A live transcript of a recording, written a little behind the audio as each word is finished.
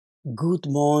Good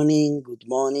morning, good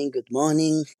morning, good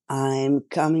morning. I'm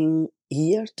coming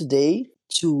here today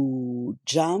to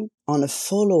jump on a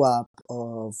follow up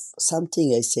of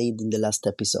something I said in the last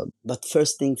episode. But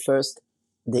first thing first,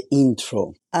 the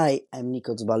intro. I am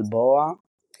Nikos Balboa.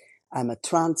 I'm a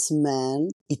trans man,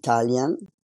 Italian,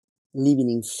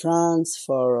 living in France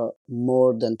for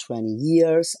more than 20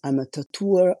 years. I'm a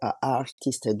tattooer, an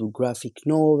artist, I do graphic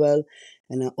novel,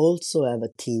 and I also have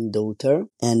a teen daughter,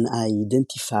 and I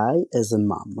identify as a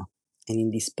mom. And in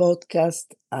this podcast,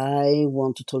 I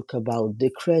want to talk about the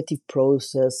creative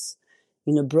process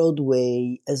in a broad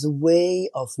way as a way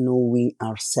of knowing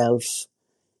ourselves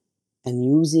and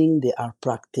using the art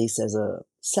practice as a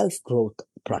self-growth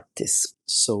practice.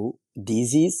 So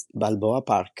this is Balboa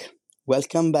Park.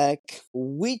 Welcome back.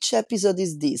 Which episode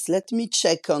is this? Let me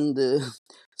check on the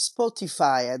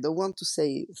Spotify. I don't want to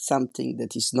say something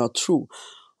that is not true.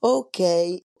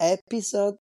 Okay,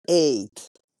 episode 8.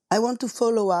 I want to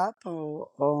follow up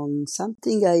on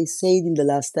something I said in the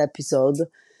last episode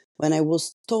when I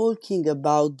was talking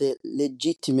about the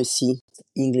legitimacy.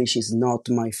 English is not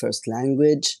my first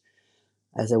language.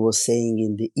 As I was saying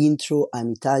in the intro,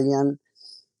 I'm Italian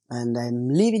and I'm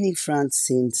living in France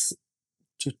since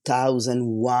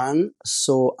 2001.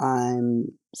 So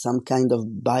I'm some kind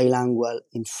of bilingual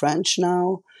in French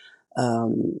now.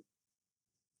 Um,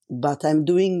 but I'm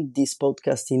doing this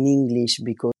podcast in English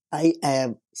because I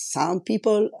have some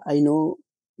people I know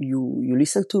you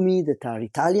listen to me that are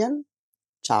Italian.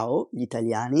 Ciao, gli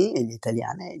italiani e gli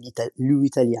italiane, lui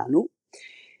italiano.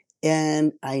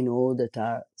 And I know that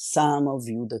are some of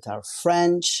you that are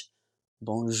French.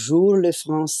 Bonjour le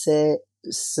français,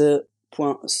 ce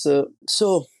point ce.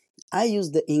 So I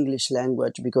use the English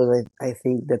language because I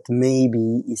think that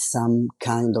maybe is some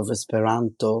kind of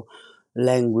Esperanto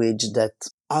language that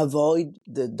avoid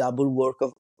the double work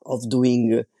of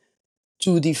doing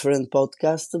two different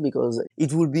podcasts because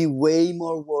it would be way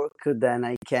more work than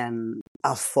I can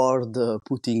afford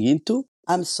putting into.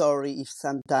 I'm sorry if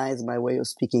sometimes my way of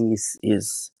speaking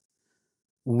is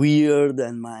weird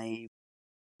and my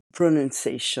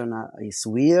pronunciation is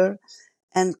weird.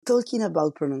 And talking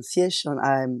about pronunciation,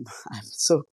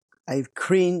 I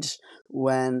cringe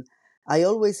when I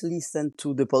always listen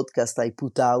to the podcast I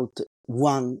put out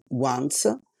once.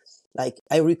 Like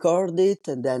I record it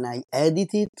and then I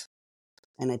edit it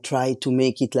and I try to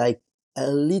make it like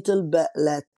a little bit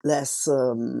less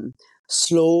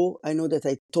slow. I know that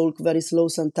I talk very slow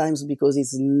sometimes because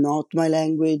it's not my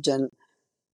language and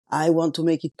I want to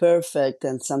make it perfect.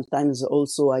 And sometimes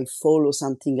also I follow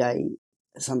some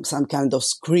kind of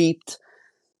script.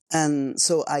 And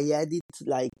so I edit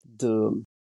like the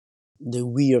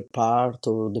weird part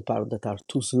or the part that are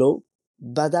too slow.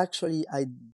 But actually I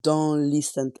don't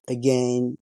listen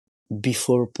again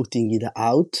before putting it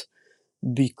out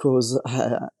because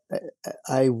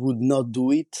I would not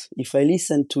do it. If I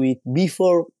listen to it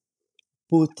before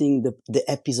putting the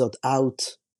episode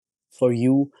out for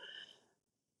you,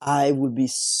 I would be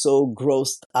so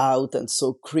grossed out and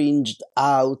so cringed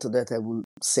out that I would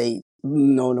say,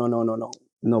 no, no, no, no, no.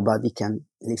 Nobody can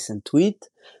listen to it.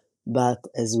 But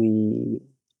as we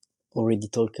already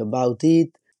talked about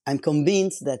it, I'm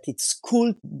convinced that it's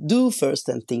cool to do first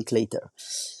and think later.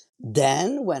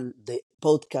 Then when the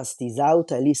podcast is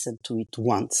out, I listen to it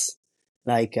once.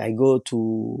 Like I go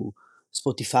to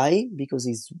Spotify because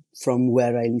it's from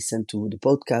where I listen to the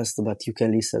podcast, but you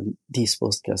can listen this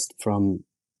podcast from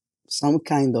some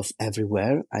kind of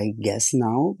everywhere, I guess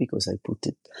now, because I put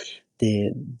it,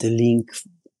 the link,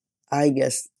 I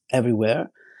guess everywhere.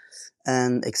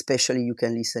 And especially you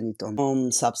can listen it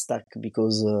on Substack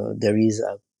because there is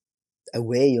a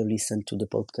way you listen to the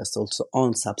podcast also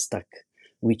on Substack,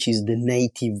 which is the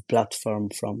native platform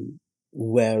from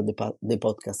where the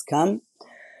podcast come.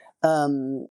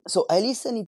 So I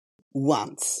listen it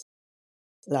once,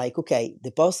 like, okay,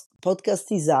 the podcast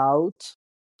is out.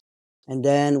 And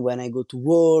then when I go to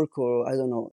work or I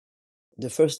don't know, the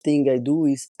first thing I do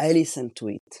is I listen to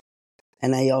it.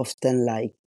 And I often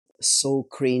like so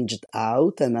cringed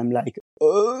out and I'm like,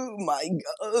 oh my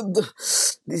God,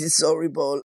 this is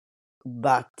horrible.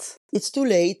 But it's too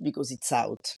late because it's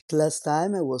out. Last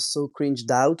time I was so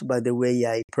cringed out by the way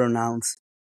I pronounce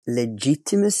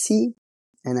legitimacy.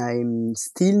 And I'm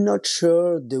still not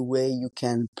sure the way you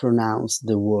can pronounce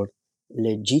the word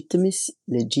legitimacy.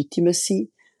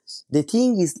 The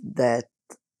thing is that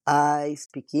I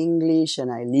speak English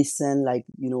and I listen like,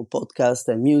 podcasts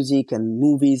and music and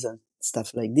movies and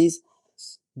stuff like this.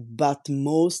 But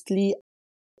mostly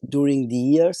during the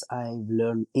years, I've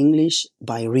learned English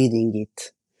by reading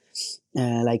it.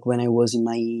 Like when I was in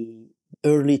my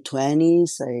early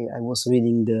 20s, I was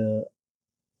reading the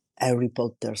Harry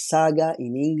Potter saga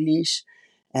in English.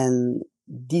 And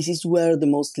this is where the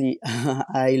mostly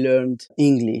I learned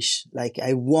English. Like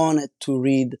I wanted to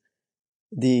read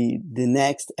the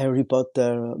next Harry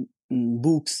Potter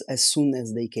books as soon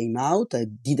as they came out. I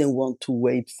didn't want to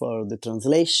wait for the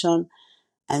translation.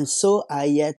 And so I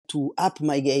had to up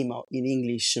my game in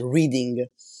English reading.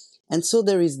 And so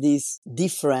there is this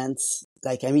difference,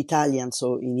 like I'm Italian,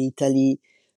 so in Italy,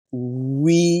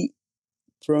 we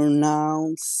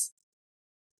pronounce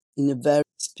in a very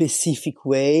specific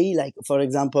way. Like, for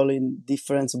example, in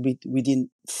difference within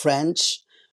French,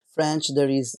 there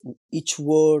is each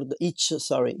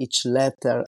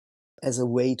letter as a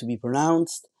way to be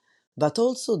pronounced, but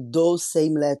also those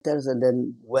same letters, and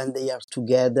then when they are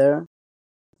together,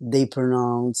 they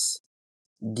pronounce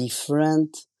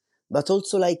different. But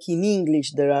also, like in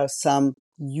English, there are some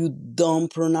you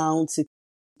don't pronounce it.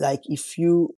 Like if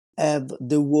you have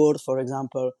the word, for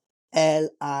example,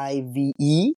 live,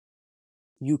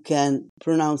 you can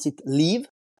pronounce it live,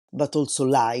 but also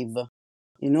live.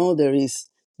 You know, there is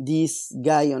this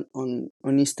guy on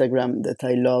Instagram that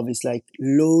I love. Is like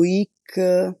Loic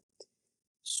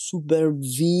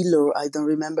Superville, or I don't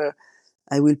remember.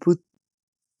 I will put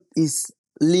his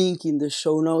link in the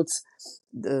show notes.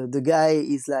 The guy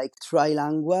is like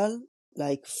trilingual,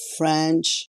 like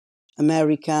French,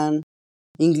 American,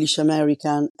 English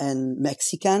American, and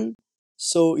Mexican.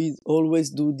 So he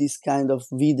always do this kind of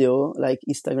video, like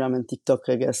Instagram and TikTok,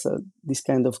 I guess, this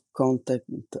kind of content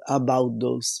about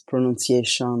those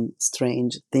pronunciation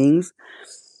strange things.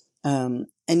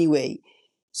 Anyway,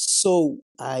 so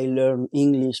I learned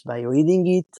English by reading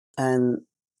it, and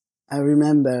I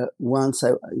remember once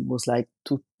it was like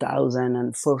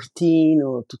 2014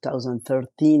 or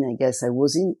 2013, I guess I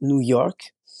was in New York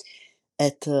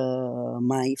at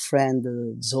my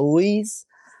friend Zoe's.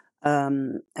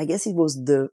 I guess it was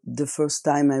the first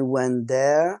time I went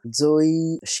there.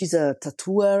 Zoe, she's a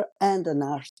tattooer and an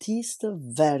artist,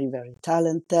 very, very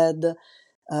talented.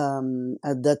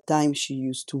 At that time, she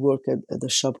used to work at a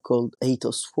shop called Eight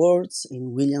of Swords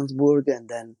in Williamsburg, and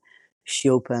then she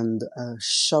opened a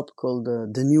shop called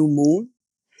The New Moon,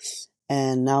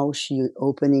 and now she's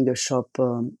opening a shop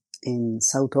in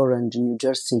South Orange, New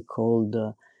Jersey, called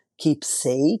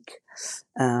Keepsake.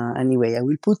 Anyway, I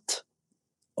will put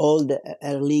all the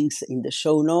links in the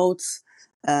show notes.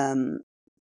 And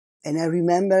I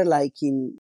remember like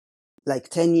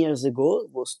 10 years ago,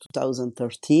 it was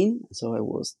 2013. So I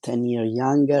was 10 years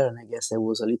younger, and I guess I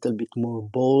was a little bit more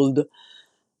bold.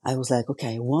 I was like,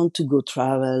 okay, I want to go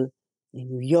travel in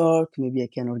New York. Maybe I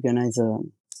can organize a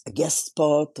guest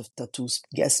spot, a tattoos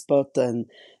guest spot. And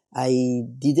I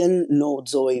didn't know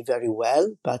Zoe very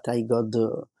well, but I got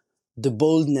the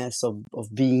boldness of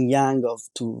being young,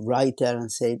 to write her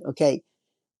and say, okay,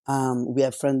 we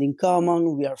have friends in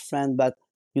common, we are friends, but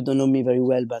you don't know me very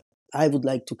well, but I would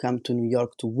like to come to New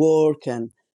York to work.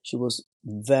 And she was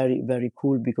very, very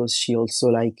cool, because she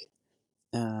also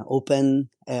opened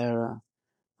her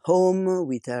home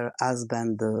with her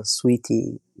husband,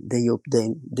 Sweetie. They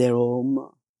opened their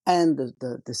home and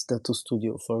the tattoo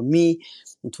studio for me.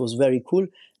 It was very cool.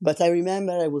 But I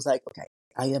remember I was like, okay,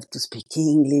 I have to speak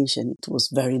English, and it was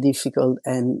very difficult.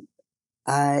 And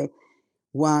I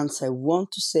want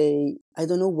to say, I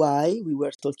don't know why we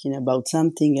were talking about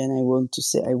something, and I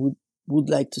would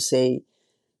like to say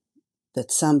that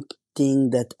something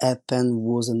that happened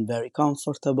wasn't very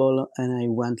comfortable, and I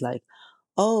went like,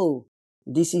 oh,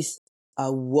 this is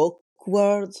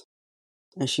awkward.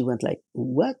 And she went like,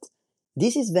 what?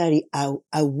 This is very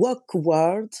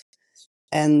awkward.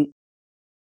 And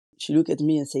she looked at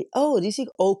me and said, oh, this is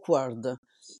awkward.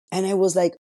 And I was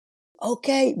like,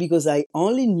 okay, because I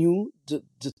only knew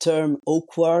the term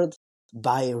awkward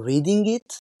by reading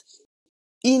it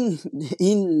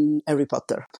in Harry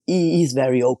Potter. He is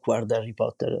very awkward, Harry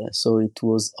Potter, so it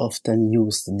was often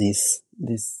used, this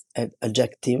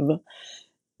adjective.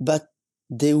 But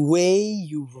the way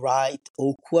you write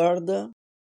awkward,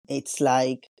 it's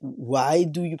like, why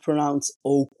do you pronounce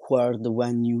awkward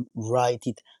when you write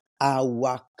it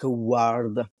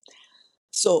awkward?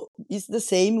 So it's the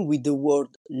same with the word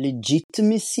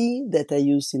legitimacy that I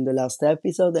used in the last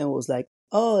episode, and was like,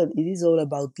 oh, it is all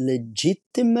about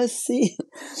legitimacy.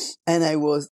 And I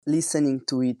was listening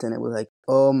to it, and I was like,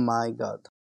 oh my God.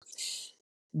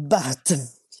 But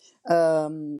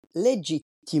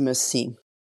legitimacy,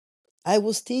 I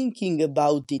was thinking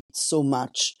about it so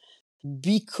much,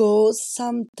 because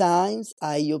sometimes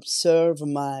I observe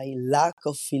my lack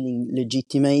of feeling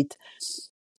legitimate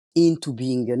into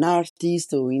being an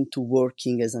artist or into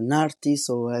working as an artist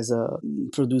or as a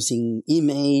producing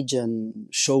image and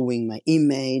showing my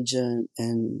image, and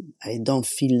I don't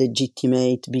feel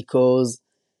legitimate because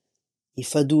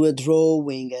if I do a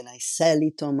drawing and I sell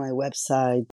it on my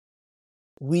website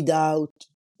without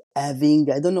having,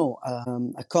 I don't know,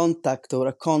 a contact or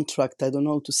a contract, I don't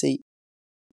know how to say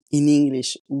in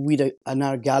English, with an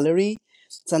art gallery,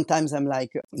 sometimes I'm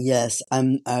like, yes,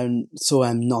 so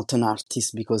I'm not an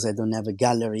artist because I don't have a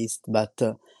gallerist, but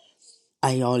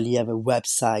I only have a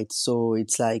website. So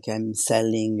it's like I'm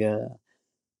selling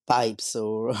pipes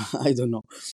or I don't know.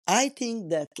 I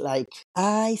think that like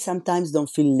I sometimes don't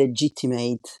feel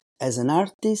legitimate as an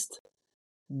artist,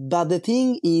 but the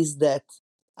thing is that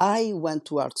I went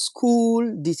to art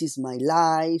school. This is my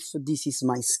life. This is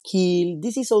my skill.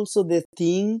 This is also the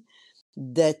thing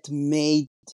that made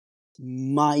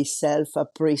myself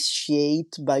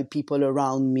appreciate by people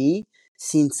around me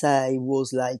since I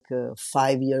was like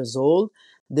 5 years old.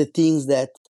 The things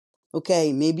that,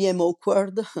 okay, maybe I'm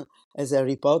awkward as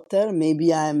Harry Potter,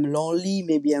 maybe I'm lonely,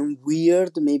 maybe I'm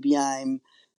weird, maybe I'm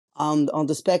on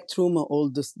the spectrum, all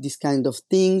this kind of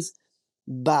things,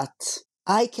 but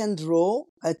I can draw,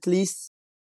 at least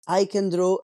I can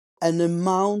draw an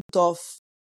amount of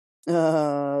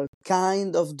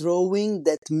kind of drawing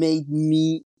that made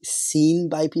me seen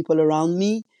by people around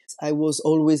me. I was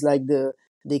always like the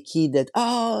kid that,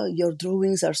 your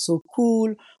drawings are so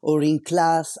cool. Or in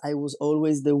class, I was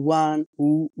always the one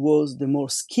who was the more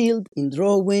skilled in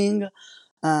drawing.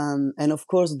 And of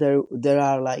course, there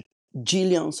are like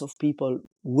jillions of people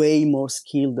way more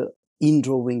skilled in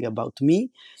drawing about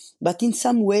me. But in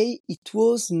some way, it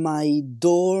was my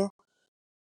door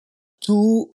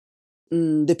to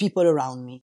the people around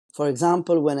me. For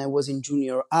example, when I was in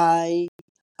junior high,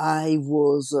 I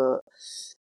was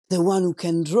the one who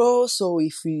can draw. So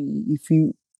if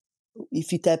it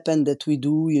happened that we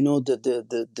do,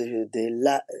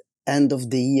 the end of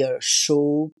the year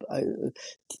show,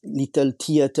 little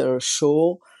theater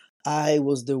show, I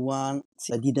was the one.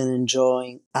 I didn't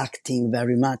enjoy acting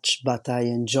very much, but I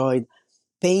enjoyed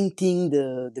painting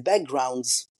the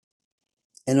backgrounds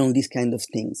and all these kind of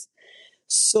things.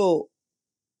 So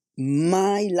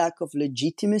my lack of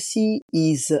legitimacy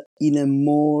is in a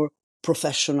more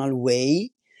professional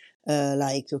way.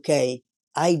 Like, okay,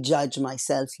 I judge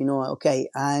myself, okay,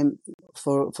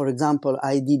 for example,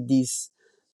 I did this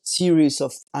series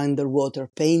of underwater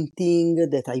painting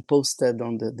that I posted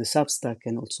on the Substack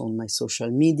and also on my social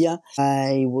media.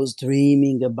 I was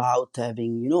dreaming about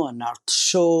having, an art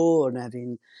show or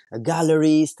having a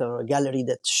gallerist or a gallery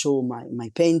that show my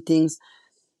paintings.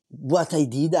 What I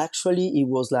did actually, it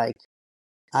was like,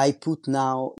 I put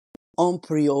now on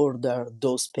pre-order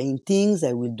those paintings.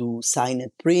 I will do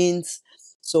signed prints.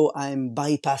 So I'm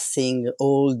bypassing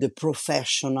all the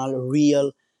professional,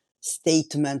 real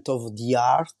statement of the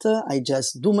art. I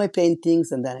just do my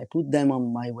paintings and then I put them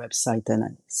on my website and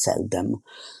I sell them.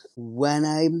 When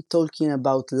I'm talking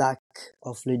about lack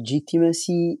of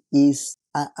legitimacy is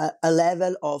a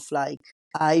level of like,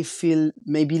 I feel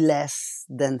maybe less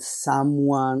than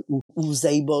someone who's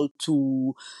able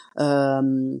to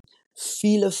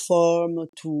fill a form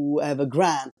to have a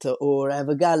grant or have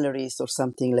a gallerist or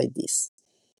something like this.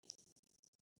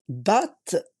 But,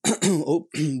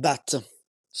 but,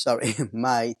 sorry,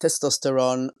 my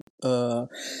testosterone,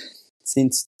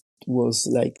 since it was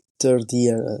like 30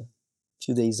 a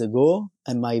few days ago,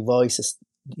 and my voice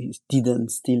didn't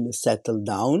still settle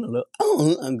down.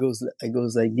 I goes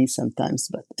like this sometimes,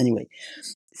 but anyway.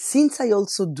 Since I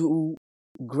also do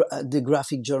the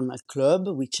Graphic Journal Club,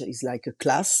 which is like a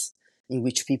class in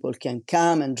which people can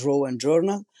come and draw and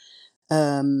journal,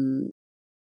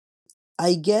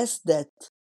 I guess that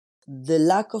the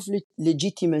lack of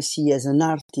legitimacy as an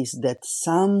artist, that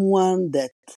someone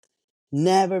that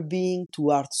never been to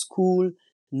art school,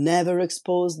 never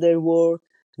exposed their work,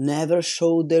 never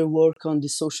showed their work on the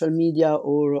social media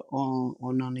or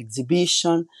on an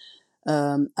exhibition,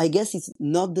 I guess it's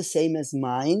not the same as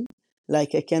mine.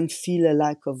 Like I can feel a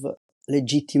lack of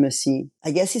legitimacy.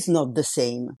 I guess it's not the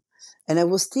same. And I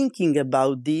was thinking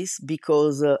about this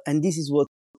because, and this is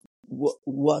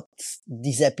what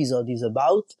this episode is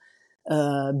about.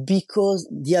 Because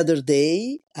the other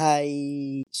day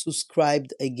I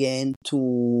subscribed again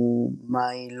to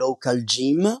my local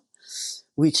gym,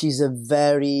 which is a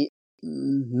very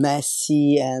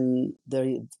messy and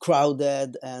very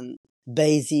crowded and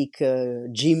basic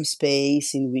gym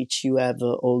space in which you have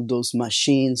all those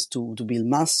machines to build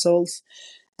muscles,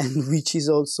 and which is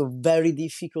also very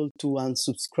difficult to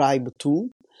unsubscribe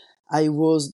to. I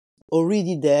was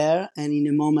already there, and in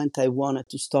a moment I wanted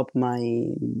to stop my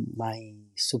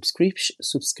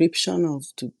subscription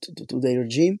to their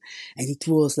gym, and it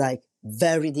was like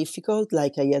very difficult.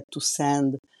 Like I had to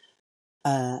send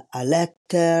a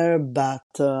letter, but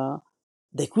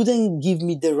they couldn't give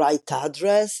me the right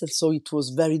address, so it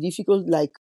was very difficult,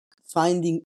 like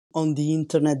finding on the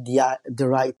internet the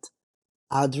right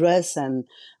address. And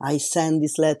I sent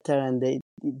this letter, and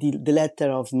the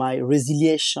letter of my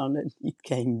resiliation, and it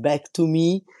came back to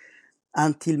me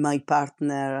until my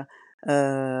partner,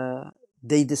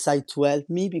 they decide to help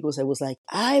me, because I was like,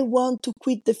 I want to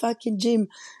quit the fucking gym.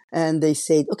 And they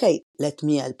said, okay, let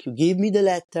me help you. Give me the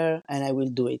letter and I will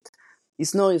do it.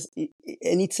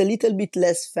 And it's a little bit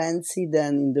less fancy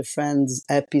than in the Friends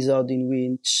episode in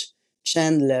which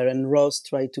Chandler and Ross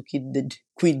try to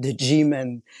quit the gym,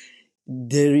 and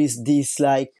there is this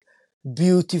like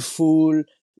beautiful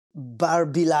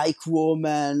Barbie-like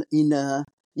woman in a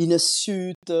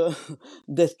suit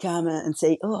that come and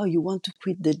say, "Oh, you want to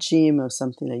quit the gym," or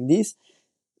something like this.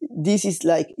 This is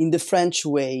like in the French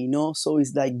way, So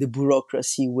it's like the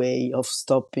bureaucracy way of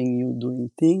stopping you doing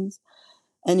things.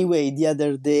 Anyway, the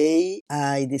other day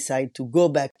I decided to go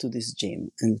back to this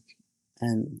gym,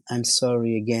 and I'm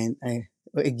sorry again,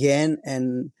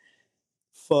 and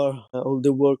for all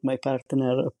the work my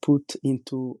partner put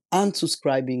into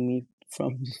unsubscribing me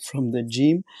from the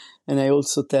gym. And I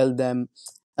also tell them,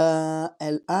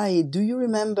 Li, do you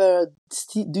remember,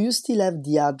 do you still have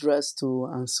the address to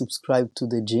unsubscribe to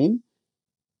the gym?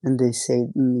 And they say,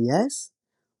 yes.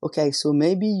 Okay, so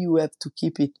maybe you have to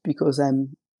keep it, because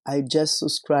I just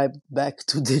subscribed back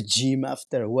to the gym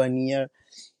after 1 year.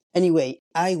 Anyway,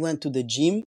 I went to the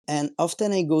gym, and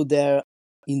often I go there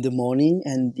in the morning,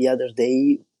 and the other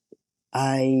day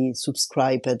I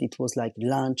subscribed, and it was like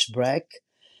lunch break.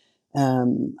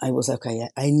 I was like, okay,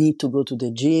 I need to go to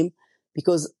the gym,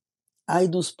 because I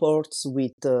do sports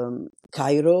with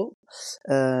Cairo,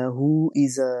 who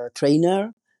is a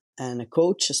trainer and a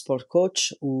sport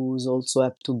coach, who's also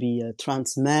happens to be a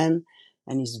trans man,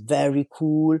 and is very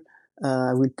cool.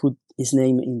 I will put his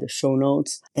name in the show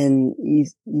notes, and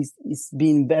he's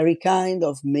been very kind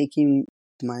of making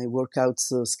my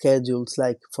workouts schedules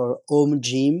like for home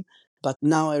gym. But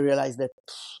now I realize that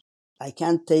I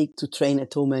can't take to train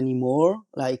at home anymore.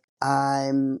 Like,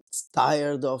 I'm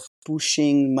tired of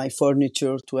pushing my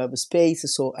furniture to have a space.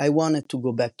 So I wanted to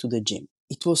go back to the gym.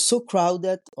 It was so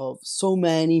crowded of so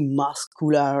many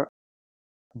muscular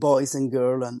boys and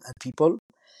girls and people.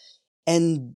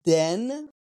 And then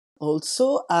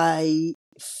also I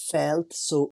felt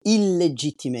so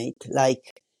illegitimate,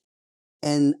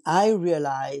 and I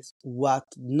realized what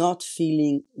not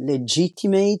feeling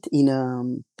legitimate in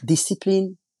a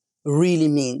discipline really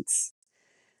means.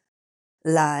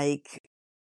 Like,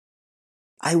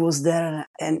 I was there,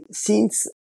 and since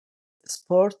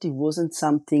sport, it wasn't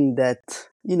something that,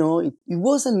 it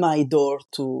wasn't my door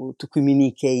to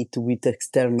communicate with the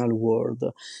external world.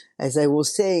 As I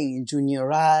was saying, in junior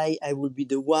high, I would be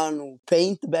the one who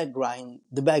paint the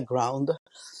background,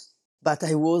 but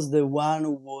I was the one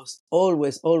who was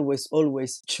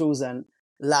always chosen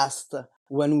last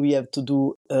when we have to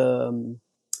do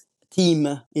team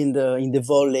in the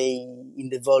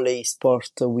volley sport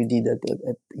we did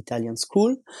at Italian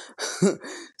school.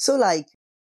 So like,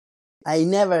 I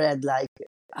never had like,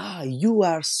 you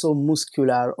are so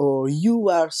muscular, or you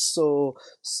are so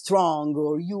strong,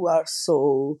 or you are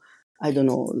so, I don't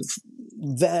know,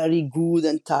 very good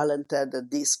and talented at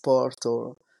this sport,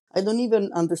 or I don't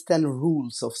even understand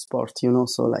rules of sport,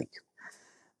 so like,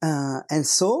 and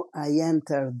so I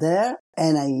enter there,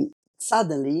 and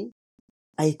suddenly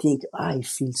I think I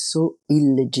feel so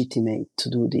illegitimate to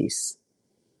do this.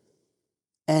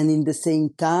 And in the same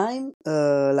time,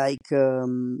 the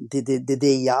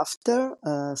day after,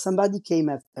 somebody came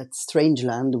at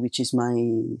Strangeland, which is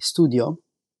my studio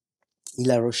in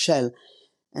La Rochelle,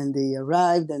 and they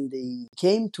arrived and they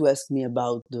came to ask me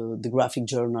about the Graphic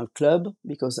Journal Club,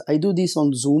 because I do this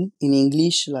on Zoom in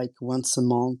English, like once a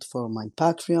month for my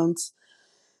Patreons.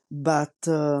 But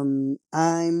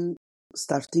I'm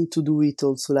starting to do it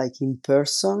also like in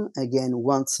person, again,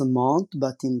 once a month,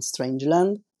 but in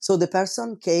Strangeland. So the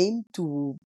person came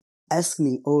to ask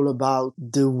me all about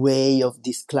the way of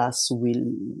this class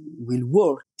will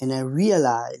work. And I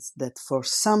realized that for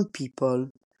some people,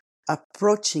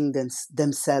 approaching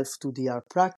themselves to their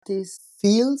practice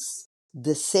feels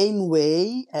the same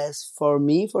way as for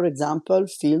me, for example,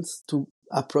 feels to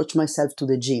approach myself to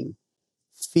the gym.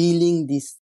 Feeling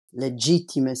this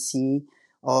legitimacy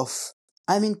of,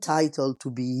 I'm entitled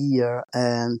to be here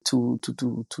and to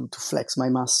flex my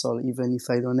muscle, even if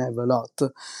I don't have a lot.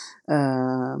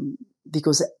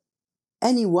 Because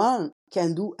anyone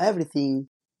can do everything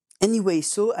Anyway,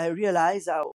 so I realized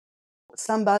how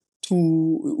somebody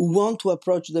who want to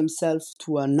approach themselves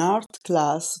to an art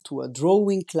class, to a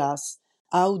drawing class,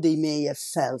 how they may have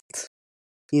felt,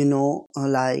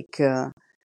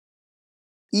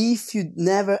 if you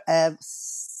never have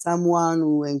someone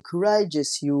who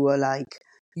encourages you,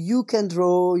 you can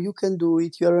draw, you can do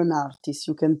it, you're an artist,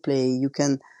 you can play, you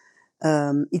can,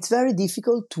 it's very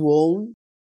difficult to own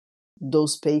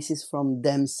those spaces from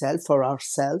themselves, for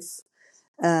ourselves.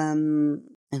 And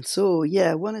so,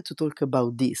 yeah, I wanted to talk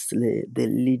about this, the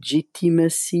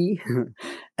legitimacy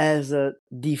as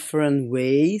different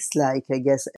ways, like I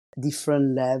guess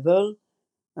different level.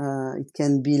 It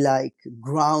can be like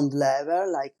ground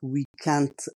level, like we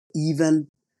can't even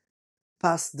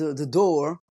pass the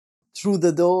door, through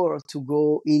the door to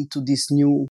go into this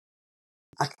new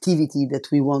activity that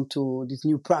we want to, this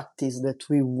new practice that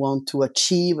we want to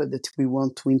achieve, that we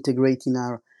want to integrate in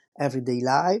our everyday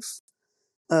life.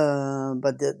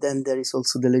 Then there is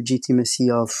also the legitimacy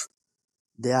of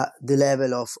the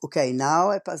level of, okay,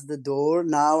 now I pass the door,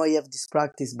 now I have this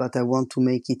practice, but I want to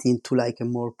make it into like a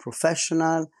more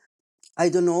professional. I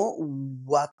don't know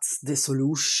what's the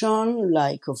solution,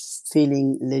 like of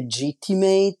feeling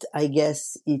legitimate. I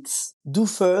guess it's do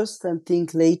first and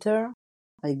think later.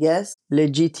 I guess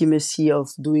legitimacy of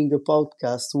doing a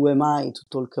podcast. Who am I to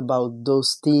talk about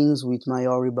those things with my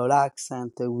horrible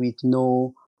accent, with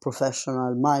no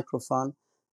professional microphone?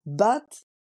 But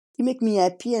it make me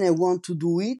happy and I want to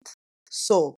do it.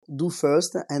 So do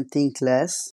first and think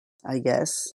less, I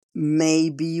guess.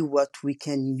 Maybe what we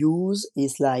can use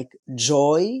is like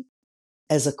joy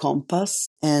as a compass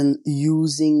and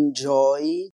using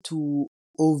joy to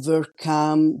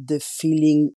overcome the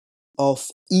feeling of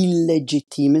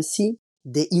illegitimacy,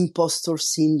 the imposter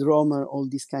syndrome, or all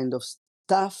this kind of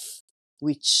stuff,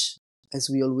 which, as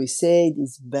we always say,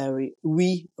 is very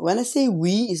we. When I say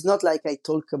we, it's not like I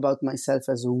talk about myself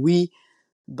as a we,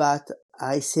 but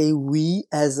I say we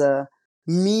as a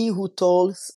me who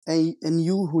talks and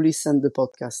you who listen the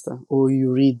podcast or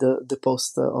you read the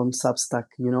post on Substack,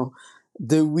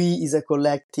 The we is a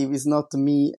collective, it's not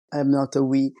me, I'm not a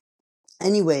we.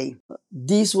 Anyway,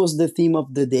 this was the theme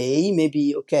of the day.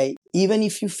 Maybe, okay, even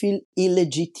if you feel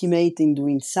illegitimate in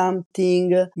doing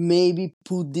something, maybe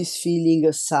put this feeling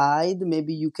aside.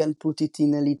 Maybe you can put it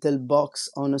in a little box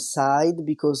on a side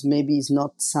because maybe it's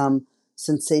not some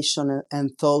sensation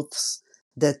and thoughts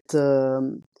that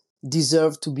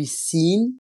deserve to be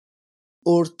seen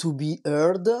or to be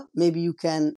heard. Maybe you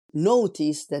can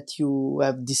notice that you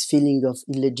have this feeling of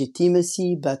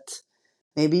illegitimacy, but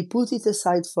maybe put it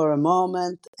aside for a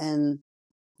moment. And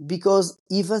because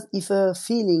if a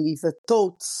feeling, if a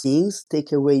thought things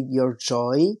take away your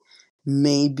joy,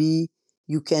 maybe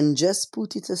you can just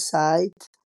put it aside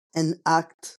and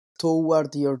act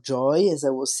toward your joy, as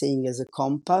I was saying, as a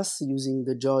compass, using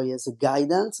the joy as a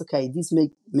guidance. Okay, this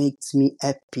makes me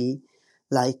happy,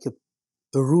 like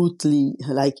rootly,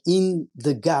 like in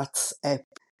the guts happy.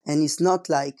 And it's not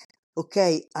like,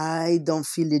 okay, I don't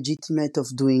feel legitimate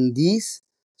of doing this,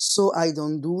 so I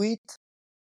don't do it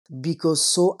because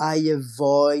so I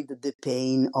avoid the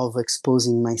pain of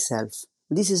exposing myself.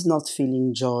 This is not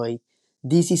feeling joy.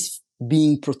 This is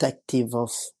being protective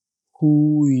of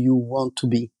who you want to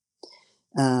be.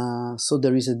 So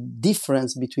there is a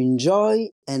difference between joy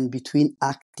and between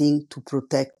acting to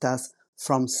protect us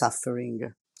from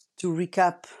suffering. To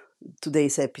recap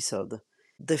today's episode,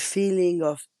 the feeling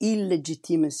of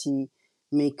illegitimacy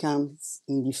may come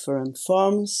in different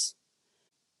forms.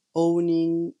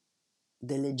 Owning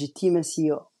the legitimacy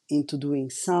into doing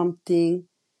something.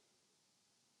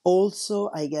 Also,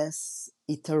 I guess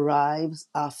it arrives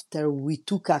after we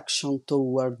took action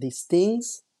toward these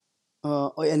things.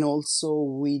 And also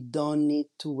we don't need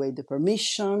to wait the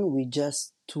permission. We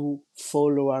just to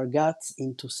follow our guts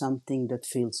into something that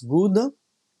feels good.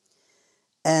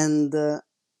 And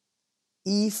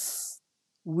if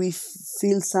we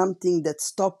feel something that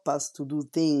stop us to do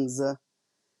things,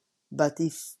 but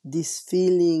if these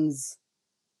feelings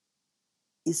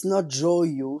is not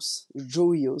joyous,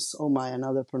 oh my,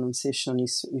 another pronunciation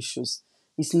is issues,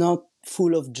 it's not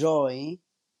full of joy,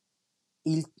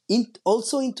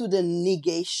 also into the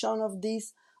negation of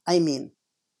this. I mean,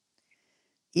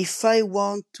 if I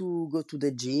want to go to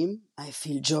the gym, I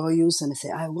feel joyous and I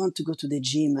say, I want to go to the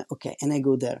gym. Okay, and I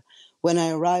go there. When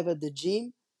I arrive at the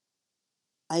gym,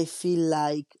 I feel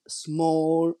like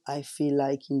small. I feel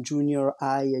like in junior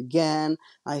high again.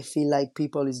 I feel like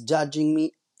people is judging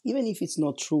me, even if it's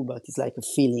not true, but it's like a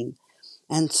feeling.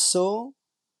 And so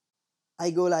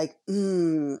I go like,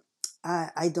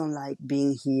 I don't like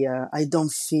being here. I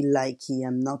don't feel like here.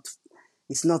 I'm not,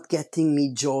 it's not getting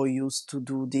me joyous to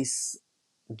do this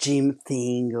gym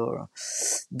thing,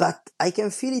 but I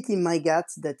can feel it in my gut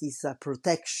that is a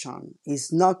protection,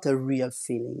 it's not a real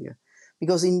feeling.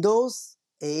 Because in those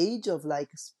age of like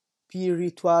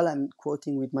spiritual, I'm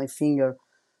quoting with my finger,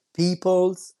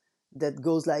 peoples that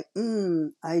goes like,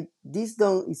 this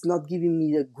don't, it's not giving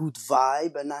me a good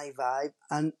vibe, a nice vibe,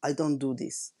 and I don't do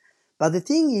this. But the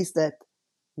thing is that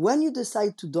when you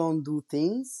decide to don't do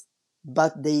things,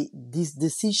 but this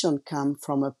decision come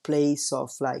from a place of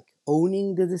like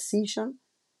owning the decision,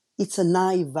 it's a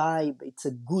nice vibe, it's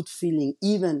a good feeling,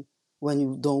 even when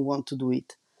you don't want to do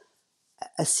it.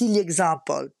 A silly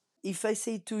example. If I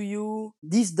say to you,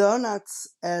 this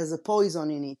donuts has a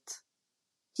poison in it,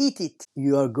 eat it.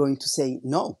 You are going to say,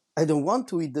 no, I don't want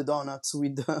to eat the donuts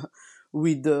with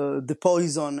the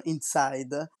poison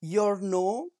inside. Your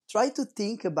no, try to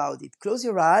think about it. Close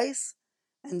your eyes,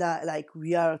 and like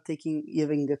we are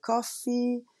having a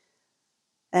coffee,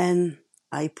 and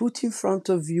I put in front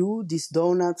of you these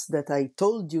donuts that I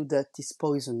told you that is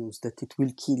poisonous, that it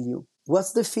will kill you.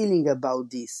 What's the feeling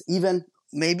about this? Even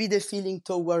maybe the feeling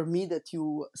toward me that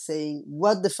you saying,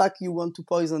 what the fuck you want to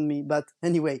poison me? But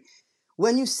anyway,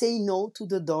 when you say no to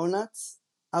the donuts,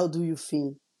 how do you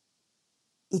feel?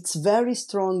 It's very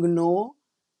strong no,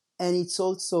 and it's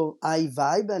also high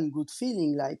vibe and good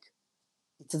feeling. Like,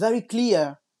 it's very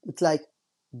clear. It's like,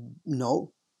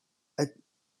 no, I,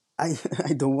 I,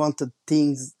 I don't want to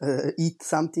eat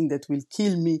something that will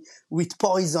kill me with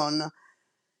poison.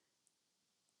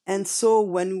 And so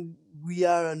when we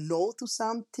are a no to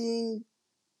something,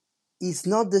 it's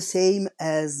not the same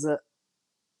as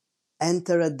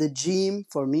enter at the gym,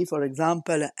 for me, for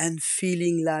example, and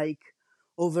feeling like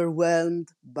overwhelmed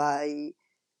by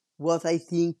what I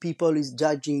think people is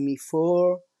judging me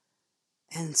for.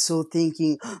 And so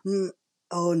thinking,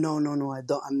 oh, no,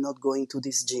 I'm not going to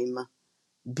this gym.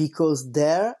 Because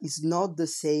there is not the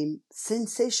same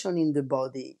sensation in the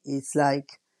body. It's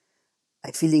like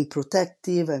I'm feeling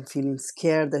protective, I'm feeling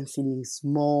scared, I'm feeling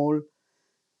small.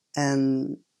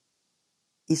 And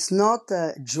it's not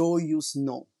a joyous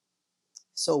no.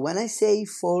 So when I say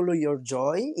follow your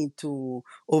joy into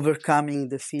overcoming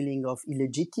the feeling of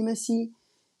illegitimacy,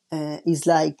 it's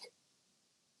like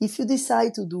if you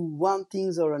decide to do one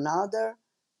thing or another,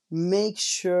 make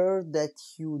sure that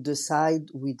you decide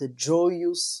with a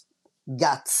joyous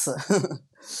guts.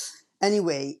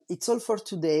 Anyway, it's all for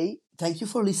today. Thank you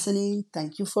for listening.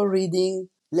 Thank you for reading.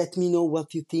 Let me know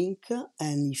what you think.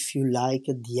 And if you like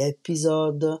the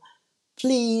episode,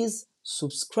 please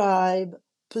subscribe.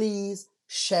 Please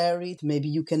share it. Maybe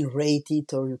you can rate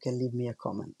it or you can leave me a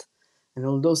comment. And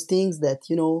all those things that,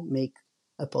 make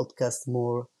a podcast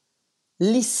more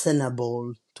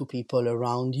listenable to people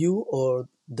around you, or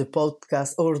the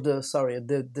podcast, or the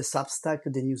Substack,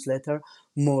 the newsletter,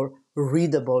 more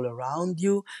readable around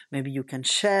you. Maybe you can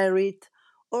share it,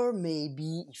 or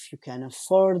maybe if you can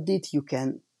afford it, you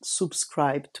can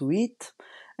subscribe to it.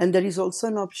 And there is also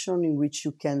an option in which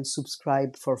you can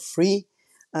subscribe for free.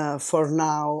 For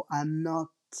now, I'm not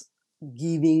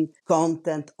giving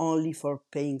content only for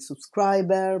paying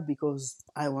subscriber because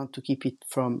I want to keep it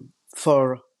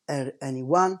for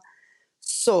anyone.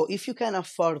 So if you can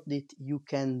afford it, you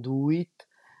can do it.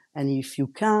 And if you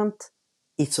can't,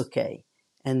 it's okay.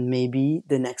 And maybe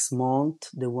the next month,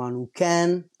 the one who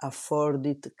can afford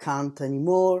it can't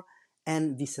anymore,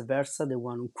 and vice versa, the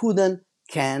one who couldn't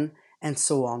can, and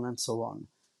so on and so on.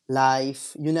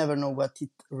 Life, you never know what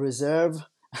it reserves.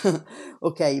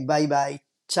 Okay, bye bye.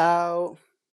 Ciao.